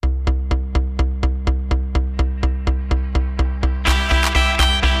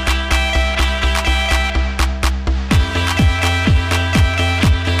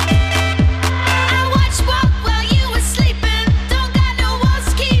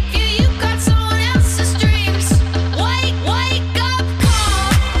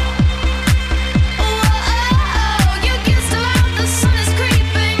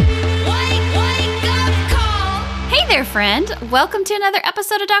friend. Welcome to another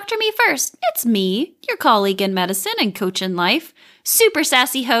episode of Dr. Me First. It's me, your colleague in medicine and coach in life, super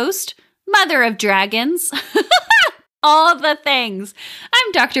sassy host, mother of dragons, all the things.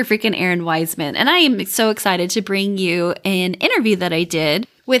 I'm Dr. freaking Erin Wiseman, and I am so excited to bring you an interview that I did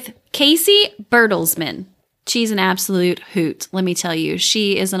with Casey Bertelsman. She's an absolute hoot, let me tell you.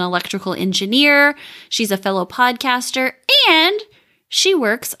 She is an electrical engineer, she's a fellow podcaster, and she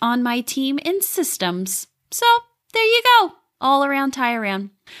works on my team in systems. So there you go. All around tie around.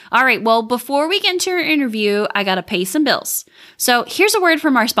 All right. Well, before we get into our interview, I got to pay some bills. So here's a word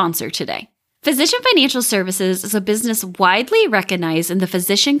from our sponsor today. Physician Financial Services is a business widely recognized in the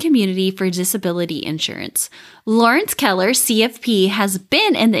physician community for disability insurance. Lawrence Keller, CFP, has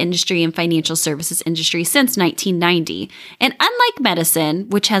been in the industry and financial services industry since 1990. And unlike medicine,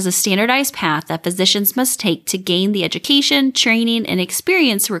 which has a standardized path that physicians must take to gain the education, training, and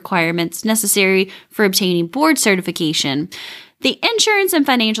experience requirements necessary for obtaining board certification, the insurance and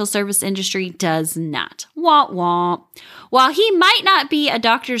financial service industry does not. Wah wah. While he might not be a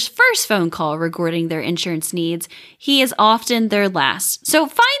doctor's first phone call regarding their insurance needs, he is often their last. So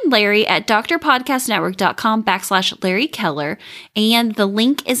find Larry at drpodcastnetwork.com/Larry Keller, and the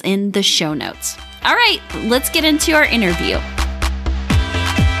link is in the show notes. All right, let's get into our interview.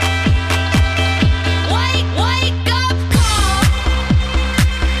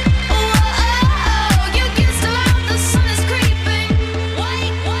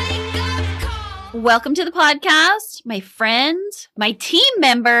 Welcome to the podcast, my friend, my team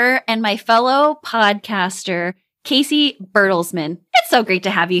member, and my fellow podcaster, Casey Bertelsman. It's so great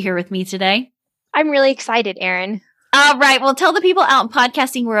to have you here with me today. I'm really excited, Erin. All right. Well, tell the people out in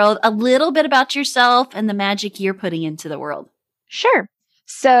podcasting world a little bit about yourself and the magic you're putting into the world. Sure.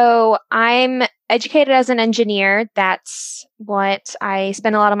 So I'm educated as an engineer. That's what I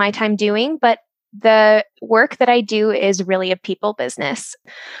spend a lot of my time doing. But the work that I do is really a people business.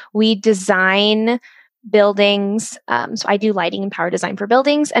 We design buildings. So I do lighting and power design for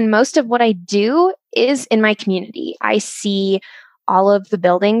buildings. And most of what I do is in my community. I see all of the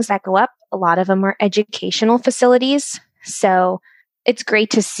buildings that go up. A lot of them are educational facilities. So it's great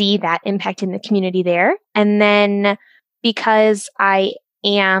to see that impact in the community there. And then because I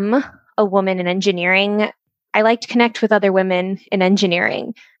am a woman in engineering, I like to connect with other women in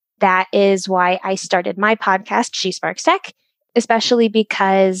engineering. That is why I started my podcast, She Sparks Tech, especially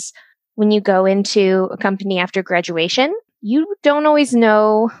because when you go into a company after graduation, you don't always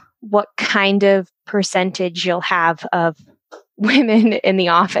know what kind of percentage you'll have of women in the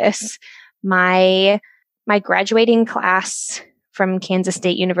office. My graduating class from Kansas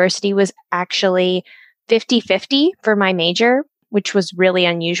State University was actually 50-50 for my major, which was really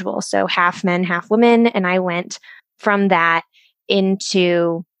unusual. So half men, half women. And I went from that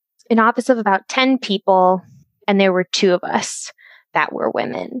into an office of about 10 people, and there were 2 of us that were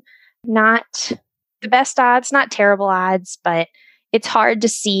women. Not the best odds, not terrible odds, but it's hard to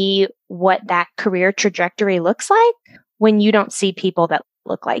see what that career trajectory looks like when you don't see people that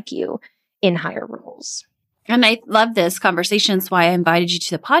look like you in higher roles. And I love this conversation. That's why I invited you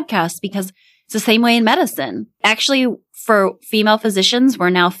to the podcast, because it's the same way in medicine. Actually, for female physicians, we're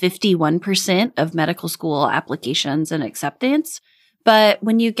now 51% of medical school applications and acceptance. But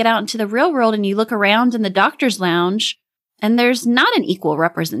when you get out into the real world and you look around in the doctor's lounge, and there's not an equal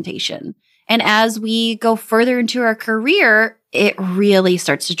representation. And as we go further into our career, it really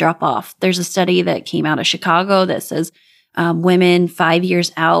starts to drop off. There's a study that came out of Chicago that says women 5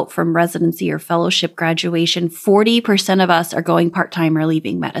 years out from residency or fellowship graduation, 40% of us are going part-time or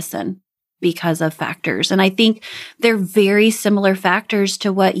leaving medicine because of factors. And I think they're very similar factors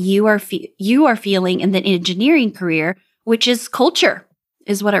to what you are feeling in the engineering career, which is culture,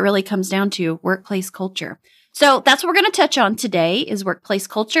 is what it really comes down to, workplace culture. So that's what we're going to touch on today is workplace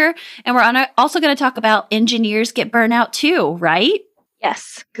culture. And we're also going to talk about engineers get burnout too, right?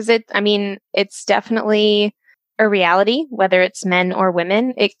 Yes, because it's definitely a reality, whether it's men or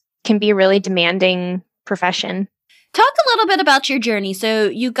women. It can be a really demanding profession. Talk a little bit about your journey. So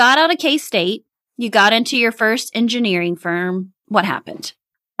you got out of K-State, you got into your first engineering firm. What happened?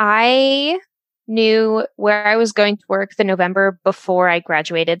 I knew where I was going to work the November before I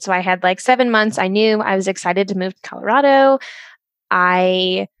graduated. So I had like 7 months. I knew I was excited to move to Colorado.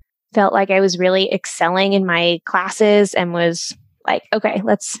 I felt like I was really excelling in my classes and was like, okay,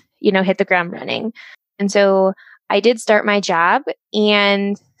 let's, hit the ground running. And so I did start my job.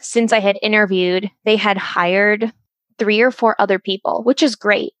 And since I had interviewed, they had hired 3 or 4 other people, which is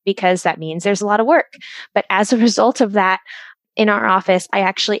great because that means there's a lot of work. But as a result of that, in our office, I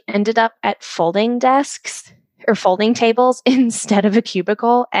actually ended up at folding desks or folding tables instead of a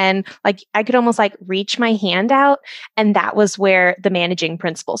cubicle. And like I could almost like reach my hand out. And that was where the managing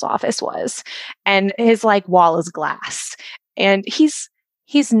principal's office was. And his like wall is glass. And he's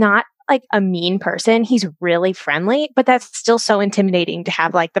not like a mean person. He's really friendly, but that's still so intimidating to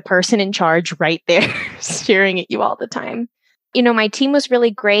have like the person in charge right there staring at you all the time. You know, my team was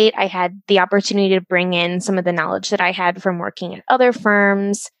really great. I had the opportunity to bring in some of the knowledge that I had from working at other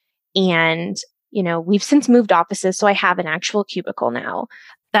firms. And, you know, we've since moved offices, so I have an actual cubicle now.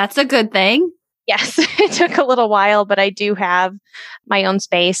 That's a good thing. Yes, it took a little while, but I do have my own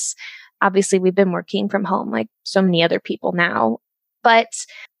space. Obviously, we've been working from home like so many other people now. But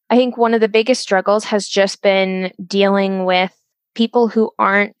I think one of the biggest struggles has just been dealing with people who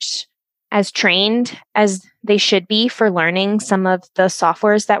aren't as trained as they should be for learning some of the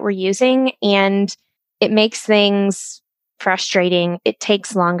softwares that we're using. And it makes things frustrating. It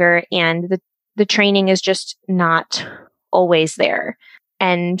takes longer and the training is just not always there.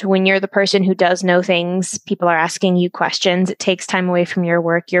 And when you're the person who does know things, people are asking you questions. It takes time away from your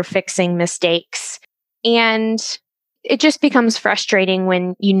work. You're fixing mistakes. And it just becomes frustrating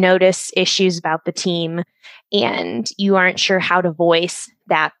when you notice issues about the team and you aren't sure how to voice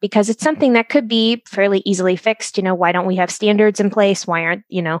that because it's something that could be fairly easily fixed. You know, why don't we have standards in place? Why aren't,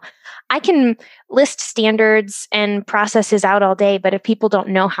 you know, I can list standards and processes out all day, but if people don't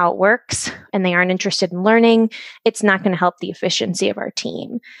know how it works and they aren't interested in learning, it's not going to help the efficiency of our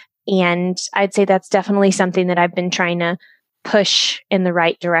team. And I'd say that's definitely something that I've been trying to push in the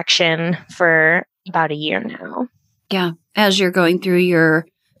right direction for about a year now. Yeah. As you're going through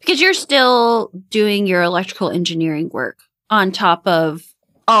because you're still doing your electrical engineering work on top of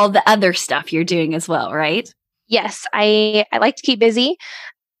all the other stuff you're doing as well, right? Yes. I like to keep busy.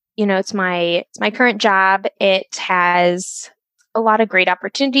 You know, it's my current job. It has a lot of great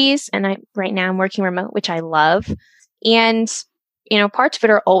opportunities. And right now I'm working remote, which I love. And, you know, parts of it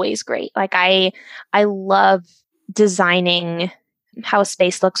are always great. Like I love designing how a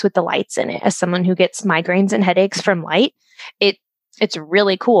space looks with the lights in it. As someone who gets migraines and headaches from light, it's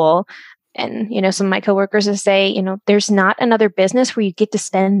really cool. And, you know, some of my coworkers will say, you know, there's not another business where you get to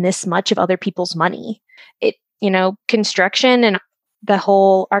spend this much of other people's money. You know, construction and the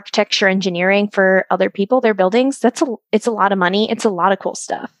whole architecture engineering for other people, their buildings, it's a lot of money. It's a lot of cool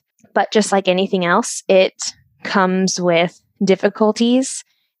stuff. But just like anything else, it comes with difficulties.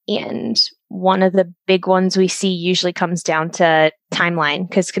 And one of the big ones we see usually comes down to timeline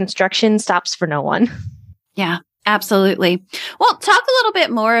because construction stops for no one. Yeah, absolutely. Well, talk a little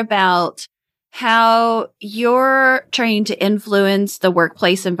bit more about how you're trying to influence the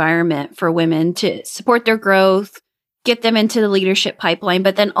workplace environment for women to support their growth, get them into the leadership pipeline,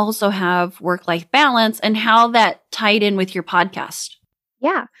 but then also have work-life balance and how that tied in with your podcast.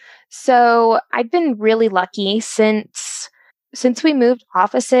 Yeah. So I've been really lucky since we moved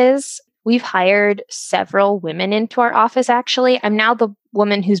offices. We've hired several women into our office, actually. I'm now the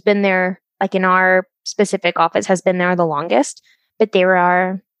woman who's been there, like in our specific office, has been there the longest, but there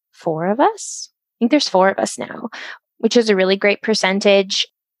are 4 of us. I think there's 4 of us now, which is a really great percentage,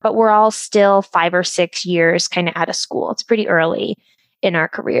 but we're all still 5 or 6 years kind of out of school. It's pretty early in our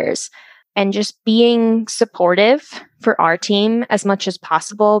careers. And just being supportive for our team as much as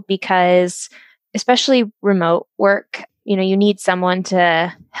possible because especially remote work, you know, you need someone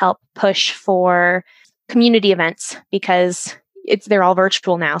to help push for community events because they're all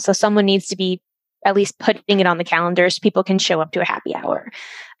virtual now. So someone needs to be at least putting it on the calendars. People can show up to a happy hour.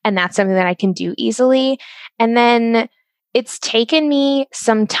 And that's something that I can do easily. And then it's taken me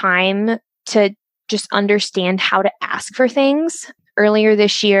some time to just understand how to ask for things. Earlier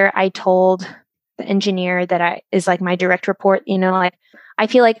this year, I told the engineer that is like my direct report, you know, like I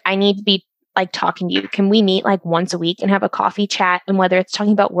feel like I need to be like talking to you. Can we meet like once a week and have a coffee chat? And whether it's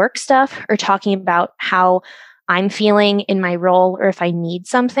talking about work stuff or talking about how I'm feeling in my role or if I need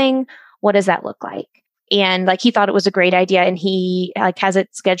something, what does that look like? And like he thought it was a great idea and he like has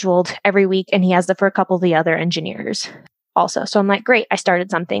it scheduled every week and he has it for a couple of the other engineers also. So I'm like, great, I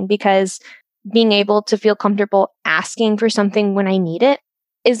started something because being able to feel comfortable asking for something when I need it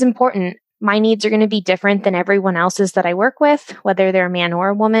is important. My needs are going to be different than everyone else's that I work with, whether they're a man or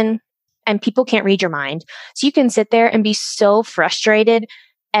a woman. And people can't read your mind. So you can sit there and be so frustrated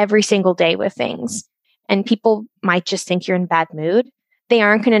every single day with things. And people might just think you're in bad mood. They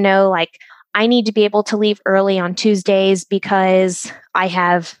aren't going to know, like, I need to be able to leave early on Tuesdays because I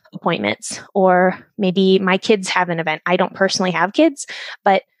have appointments, or maybe my kids have an event. I don't personally have kids,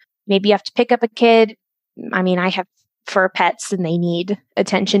 but maybe you have to pick up a kid. I mean, I have fur pets and they need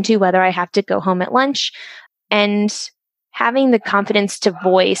attention to, whether I have to go home at lunch. And having the confidence to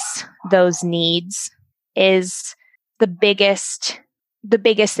voice those needs is the biggest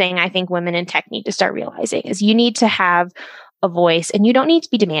thing I think women in tech need to start realizing is you need to have a voice, and you don't need to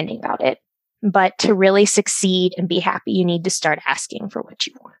be demanding about it. But to really succeed and be happy, you need to start asking for what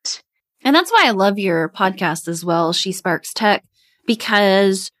you want. And that's why I love your podcast as well, She Sparks Tech,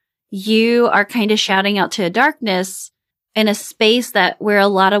 because you are kind of shouting out to a darkness in a space where a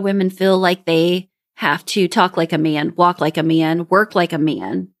lot of women feel like they have to talk like a man, walk like a man, work like a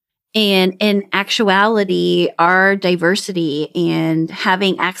man. And in actuality, our diversity and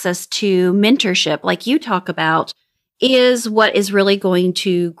having access to mentorship, like you talk about, is what is really going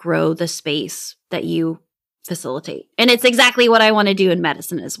to grow the space that you facilitate. And it's exactly what I want to do in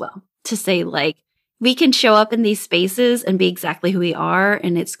medicine as well, to say like, we can show up in these spaces and be exactly who we are,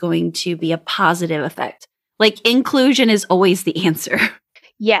 and it's going to be a positive effect. Like inclusion is always the answer.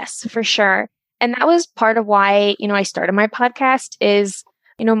 Yes, for sure. And that was part of why, I started my podcast is,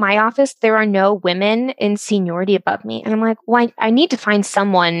 my office, there are no women in seniority above me. And I'm like, well, I need to find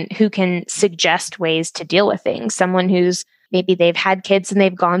someone who can suggest ways to deal with things. Someone who's maybe they've had kids and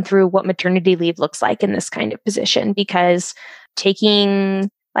they've gone through what maternity leave looks like in this kind of position, because taking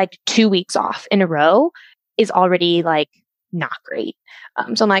like 2 weeks off in a row is already like not great.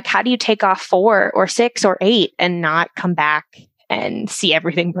 So I'm like, how do you take off 4 or 6 or 8 and not come back and see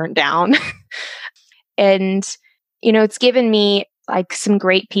everything burn down? And, it's given me like some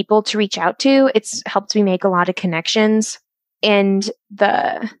great people to reach out to. It's helped me make a lot of connections, and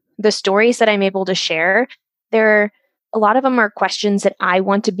the stories that I'm able to share, a lot of them are questions that I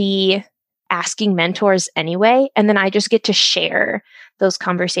want to be asking mentors anyway. And then I just get to share those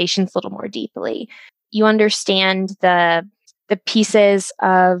conversations a little more deeply. You understand the pieces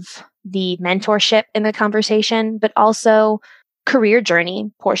of the mentorship in the conversation, but also career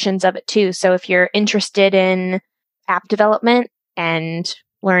journey portions of it too. So if you're interested in app development and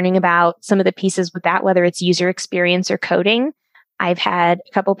learning about some of the pieces with that, whether it's user experience or coding, I've had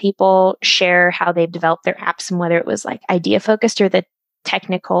a couple people share how they've developed their apps and whether it was like idea focused or the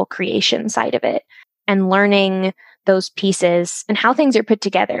technical creation side of it, and learning those pieces and how things are put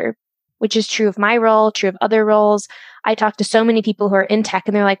together, which is true of my role, true of other roles. I talk to so many people who are in tech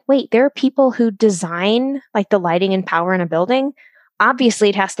and they're like, wait, there are people who design like the lighting and power in a building. Obviously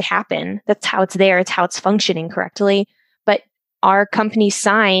it has to happen. That's how it's there. It's how it's functioning correctly. But our company's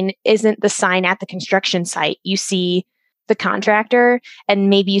sign isn't the sign at the construction site. You see the contractor and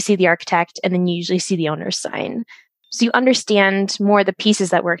maybe you see the architect, and then you usually see the owner's sign. So you understand more the pieces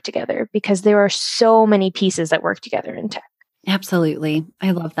that work together, because there are so many pieces that work together in tech. Absolutely.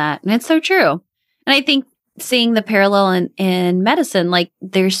 I love that. And it's so true. And I think seeing the parallel in medicine, like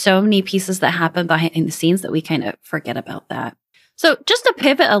there's so many pieces that happen behind the scenes that we kind of forget about that. So just to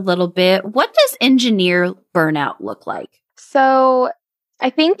pivot a little bit, what does engineer burnout look like? So I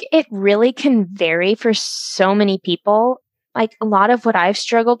think it really can vary for so many people. Like a lot of what I've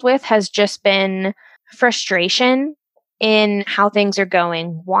struggled with has just been frustration in how things are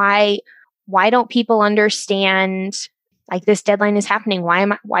going. Why don't people understand like this deadline is happening?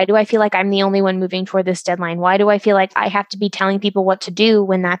 Why do I feel like I'm the only one moving toward this deadline? Why do I feel like I have to be telling people what to do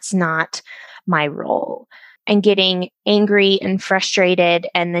when that's not my role? And getting angry and frustrated,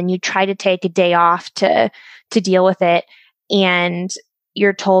 and then you try to take a day off to deal with it, and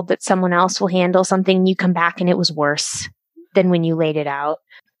you're told that someone else will handle something, and you come back and it was worse than when you laid it out.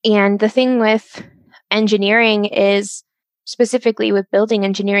 And the thing with engineering is, specifically with building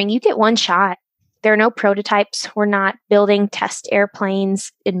engineering, you get one shot. There are no prototypes. We're not building test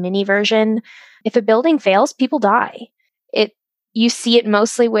airplanes in mini version. If a building fails, people die. You see it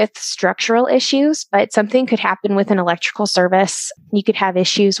mostly with structural issues, but something could happen with an electrical service. You could have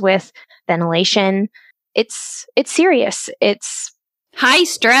issues with ventilation. It's serious. It's high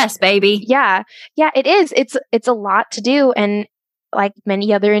stress, baby. Yeah, it is. It's a lot to do. And like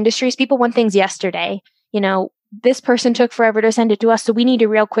many other industries, people want things yesterday. This person took forever to send it to us, so we need a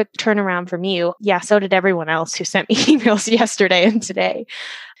real quick turnaround from you. Yeah, so did everyone else who sent me emails yesterday and today.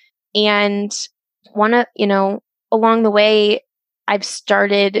 And along the way, I've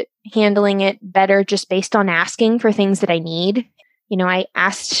started handling it better just based on asking for things that I need.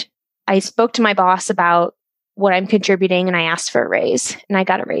 I spoke to my boss about what I'm contributing, and I asked for a raise, and I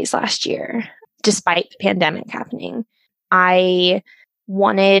got a raise last year, despite the pandemic happening. I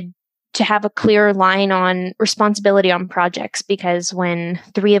wanted to have a clear line on responsibility on projects, because when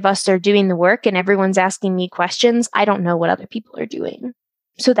 3 of us are doing the work and everyone's asking me questions, I don't know what other people are doing.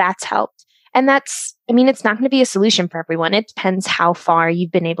 So that's helped. And it's not going to be a solution for everyone. It depends how far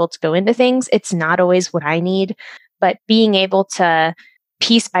you've been able to go into things. It's not always what I need, but being able to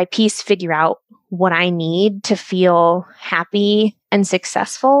piece by piece figure out what I need to feel happy and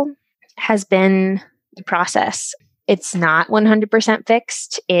successful has been the process. It's not 100%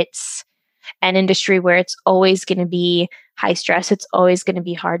 fixed. It's an industry where it's always going to be high stress. It's always going to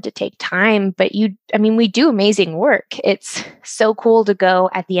be hard to take time, but we do amazing work. It's so cool to go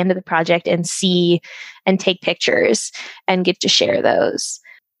at the end of the project and see and take pictures and get to share those.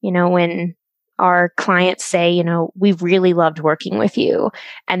 When our clients say, we really loved working with you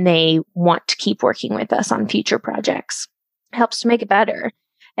and they want to keep working with us on future projects, it helps to make it better.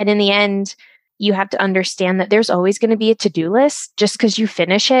 And in the end, you have to understand that there's always going to be a to-do list. Just because you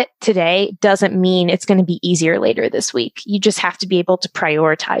finish it today doesn't mean it's going to be easier later this week. You just have to be able to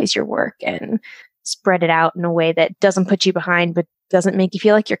prioritize your work and spread it out in a way that doesn't put you behind, but doesn't make you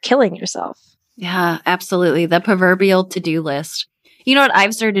feel like you're killing yourself. Yeah, absolutely. The proverbial to-do list. You know what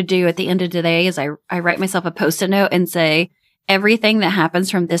I've started to do at the end of the day is I write myself a Post-it note and say, everything that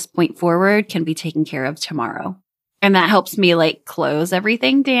happens from this point forward can be taken care of tomorrow. And that helps me close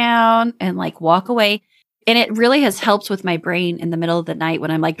everything down and walk away. And it really has helped with my brain in the middle of the night when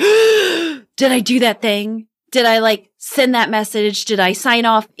I'm like, did I do that thing? Did I send that message? Did I sign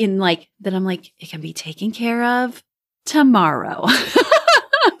off in then I'm like, it can be taken care of tomorrow.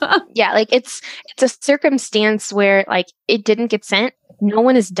 Yeah. It's a circumstance where it didn't get sent. No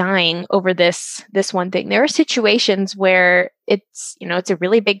one is dying over this one thing. There are situations where it's a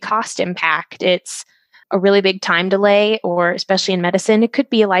really big cost impact. It's a really big time delay, or especially in medicine, it could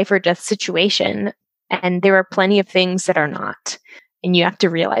be a life or death situation. And there are plenty of things that are not. And you have to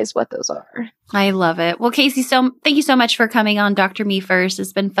realize what those are. I love it. Well, Casey, thank you so much for coming on Dr. Me First.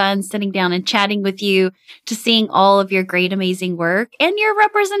 It's been fun sitting down and chatting with you, to seeing all of your great, amazing work and your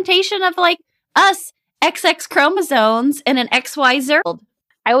representation of us XX chromosomes in an XY world.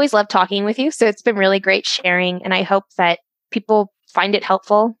 I always love talking with you. So it's been really great sharing. And I hope that people find it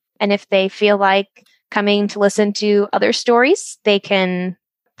helpful. And if they feel like coming to listen to other stories, they can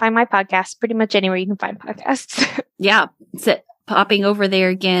find my podcast pretty much anywhere you can find podcasts. Yeah. It's popping over there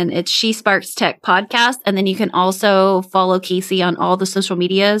again. It's She Sparks Tech Podcast. And then you can also follow Casey on all the social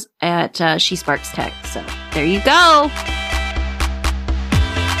medias at She Sparks Tech. So there you go.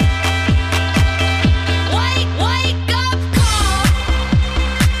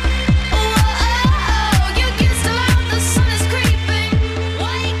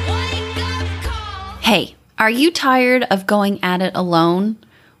 Hey, are you tired of going at it alone?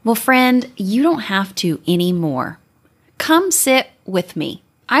 Well, friend, you don't have to anymore. Come sit with me.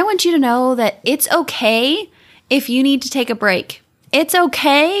 I want you to know that it's okay if you need to take a break. It's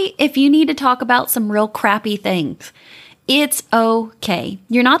okay if you need to talk about some real crappy things. It's okay.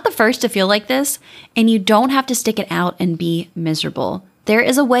 You're not the first to feel like this, and you don't have to stick it out and be miserable. There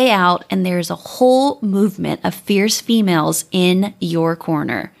is a way out, and there's a whole movement of fierce females in your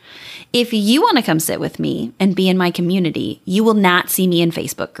corner. If you want to come sit with me and be in my community, you will not see me in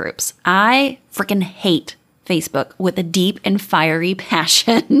Facebook groups. I freaking hate Facebook with a deep and fiery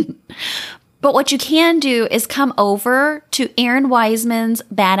passion. But what you can do is come over to Erin Wiseman's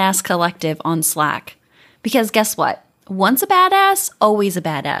Badass Collective on Slack. Because guess what? Once a badass, always a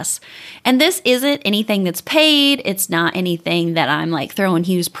badass. And this isn't anything that's paid. It's not anything that I'm throwing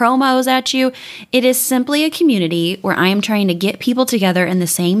huge promos at you. It is simply a community where I am trying to get people together in the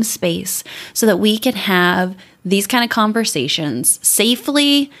same space so that we can have these kind of conversations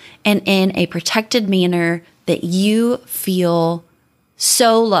safely and in a protected manner that you feel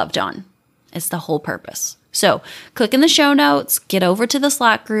so loved on. It's the whole purpose. So click in the show notes, get over to the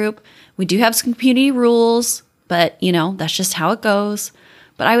Slack group. We do have some community rules, but that's just how it goes.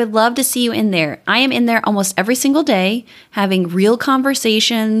 But I would love to see you in there. I am in there almost every single day, having real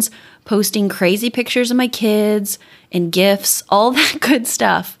conversations, posting crazy pictures of my kids and gifts, all that good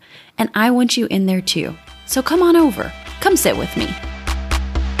stuff. And I want you in there too. So come on over. Come sit with me.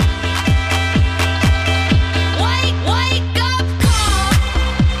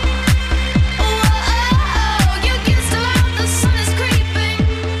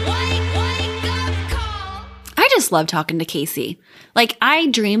 Love talking to Casey. I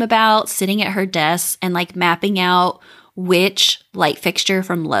dream about sitting at her desk and mapping out which light fixture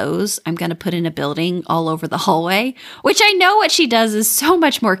from Lowe's I'm going to put in a building all over the hallway, which I know what she does is so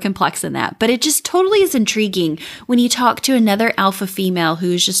much more complex than that, but it just totally is intriguing when you talk to another alpha female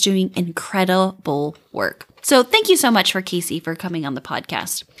who's just doing incredible work. So thank you so much for Casey for coming on the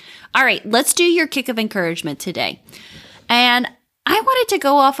podcast. All right, let's do your kick of encouragement today. And I wanted to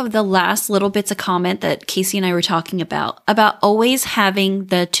go off of the last little bits of comment that Casey and I were talking about always having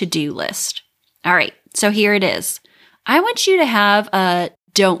the to-do list. All right, so here it is. I want you to have a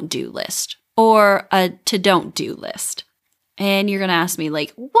don't do list or a to don't do list. And you're going to ask me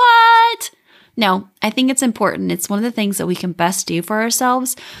what? No, I think it's important. It's one of the things that we can best do for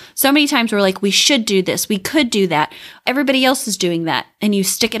ourselves. So many times we're like, we should do this. We could do that. Everybody else is doing that. And you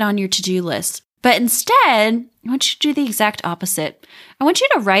stick it on your to-do list. But instead, I want you to do the exact opposite. I want you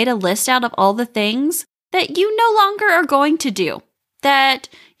to write a list out of all the things that you no longer are going to do, that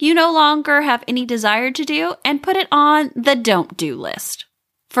you no longer have any desire to do, and put it on the don't do list.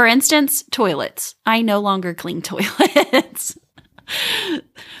 For instance, toilets. I no longer clean toilets.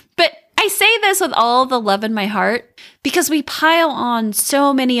 But I say this with all the love in my heart because we pile on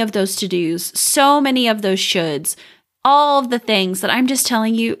so many of those to-dos, so many of those shoulds, all of the things that I'm just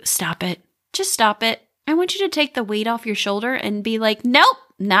telling you, stop it. Just stop it. I want you to take the weight off your shoulder and be like, nope,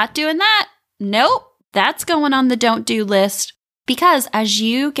 not doing that. Nope, that's going on the don't do list. Because as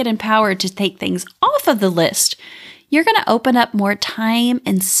you get empowered to take things off of the list, you're going to open up more time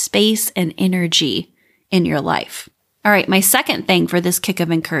and space and energy in your life. All right, my second thing for this kick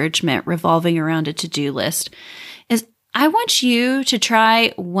of encouragement revolving around a to-do list is I want you to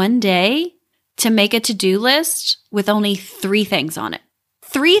try one day to make a to-do list with only 3 things on it.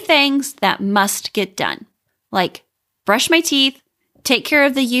 3 things that must get done, like brush my teeth, take care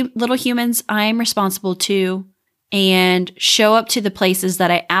of the little humans I'm responsible to, and show up to the places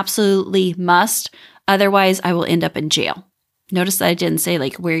that I absolutely must. Otherwise, I will end up in jail. Notice that I didn't say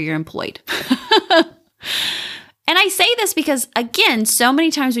like where you're employed. And I say this because, again, so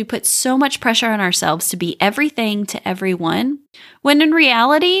many times we put so much pressure on ourselves to be everything to everyone, when in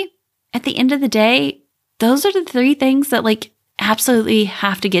reality, at the end of the day, those are the 3 things that like absolutely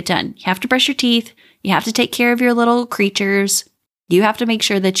have to get done. You have to brush your teeth. You have to take care of your little creatures. You have to make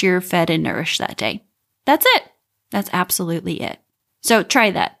sure that you're fed and nourished that day. That's it. That's absolutely it. So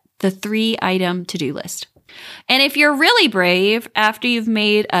try that, the 3-item to-do list. And if you're really brave, after you've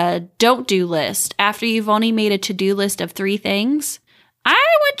made a don't do list, after you've only made a to-do list of 3 things, I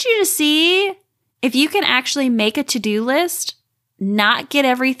want you to see if you can actually make a to-do list, not get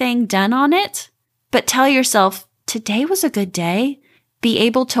everything done on it, but tell yourself, today was a good day. Be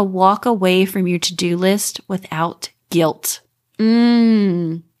able to walk away from your to-do list without guilt.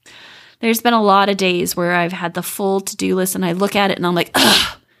 There's been a lot of days where I've had the full to-do list and I look at it and I'm like,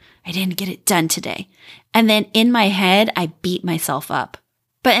 ugh, I didn't get it done today. And then in my head, I beat myself up.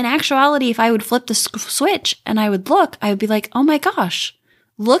 But in actuality, if I would flip the switch and I would look, I would be like, oh my gosh,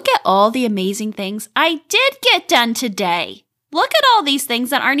 look at all the amazing things I did get done today. Look at all these things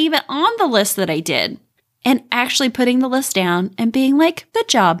that aren't even on the list that I did. And actually putting the list down and being like, good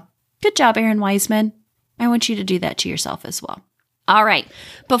job. Good job, Erin Wiseman. I want you to do that to yourself as well. All right.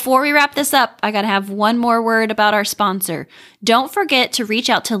 Before we wrap this up, I got to have one more word about our sponsor. Don't forget to reach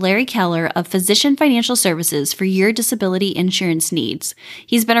out to Larry Keller of Physician Financial Services for your disability insurance needs.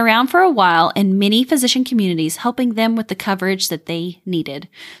 He's been around for a while in many physician communities, helping them with the coverage that they needed.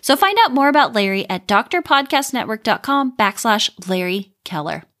 So find out more about Larry at drpodcastnetwork.com/Larry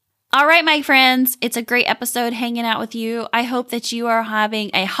Keller. All right, my friends, it's a great episode hanging out with you. I hope that you are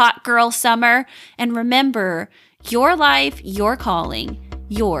having a hot girl summer. And remember, your life, your calling,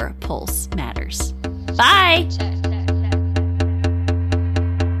 your pulse matters. Bye.